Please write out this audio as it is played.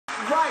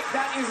Right,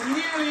 that is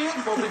nearly it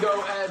before we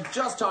go.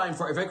 Just time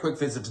for a very quick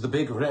visit to the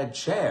big red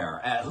chair.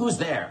 Who's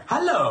there?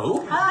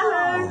 Hello.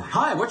 Hello.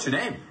 Hi, what's your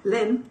name?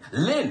 Lynn.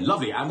 Lynn,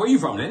 lovely. And where are you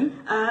from, Lynn?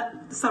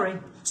 Sorry.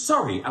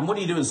 Surrey. And what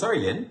do you do in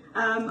Surrey, Lynn?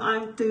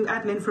 I do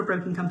admin for a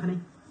broken company.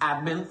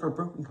 Admin for a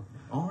broken company.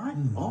 All right,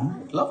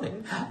 lovely.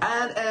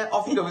 And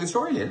off you go with the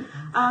story, Lynn.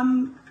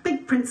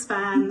 Big Prince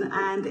fan,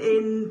 and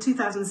in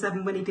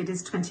 2007, when he did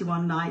his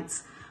 21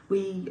 nights,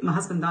 my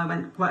husband and I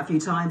went quite a few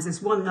times.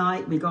 This one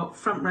night, we got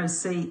front row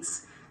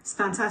seats. It's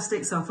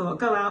fantastic. So I thought,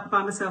 go out,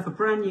 buy myself a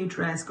brand new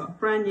dress, got a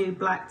brand new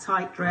black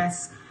tight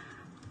dress,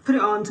 put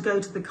it on to go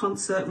to the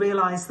concert,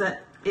 realised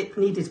that I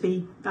needed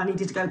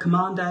to go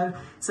commando.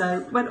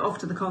 So went off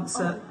to the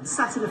concert,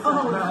 sat in the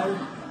front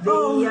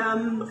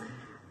row.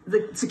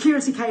 The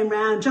security came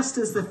round just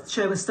as the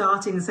show was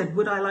starting and said,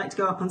 would I like to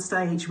go up on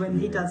stage when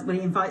he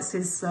invites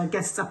his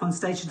guests up on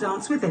stage to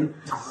dance with him?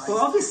 Well,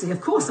 obviously,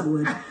 of course I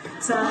would.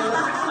 So...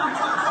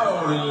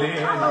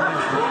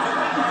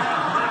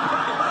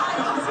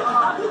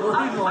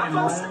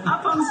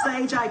 Up on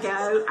stage I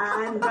go,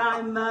 and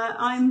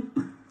I'm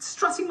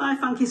strutting my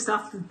funky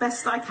stuff the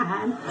best I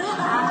can,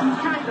 and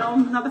carried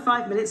on another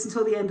 5 minutes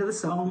until the end of the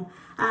song,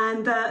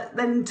 and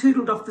then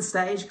toodled off the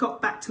stage,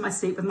 got back to my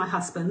seat with my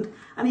husband,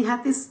 and he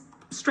had this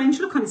strange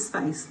look on his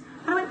face.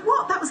 And I went,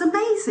 what? That was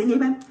amazing. He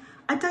went,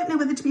 I don't know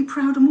whether to be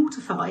proud or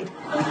mortified.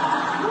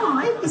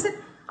 Why? He said,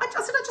 I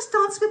just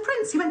danced with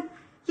Prince. He went,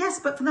 yes,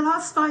 but for the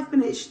last 5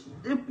 minutes,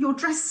 your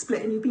dress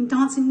split and you've been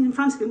dancing in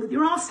front of him with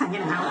your arse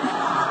hanging out.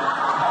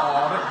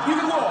 Oh, you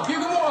can walk,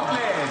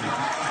 Lynn.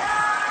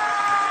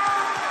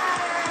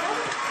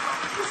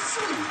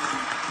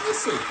 You're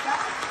sweet.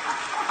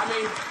 I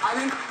mean,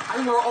 I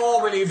think we're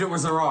all relieved it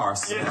was her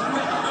arse. Yeah,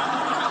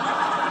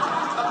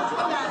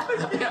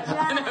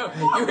 I know.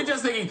 You were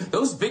just thinking,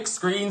 those big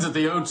screens at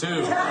the O2.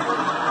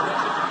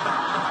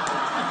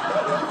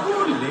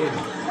 Poor Lynn.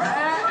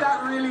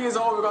 That really is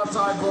all we've got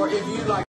time for. If you'd like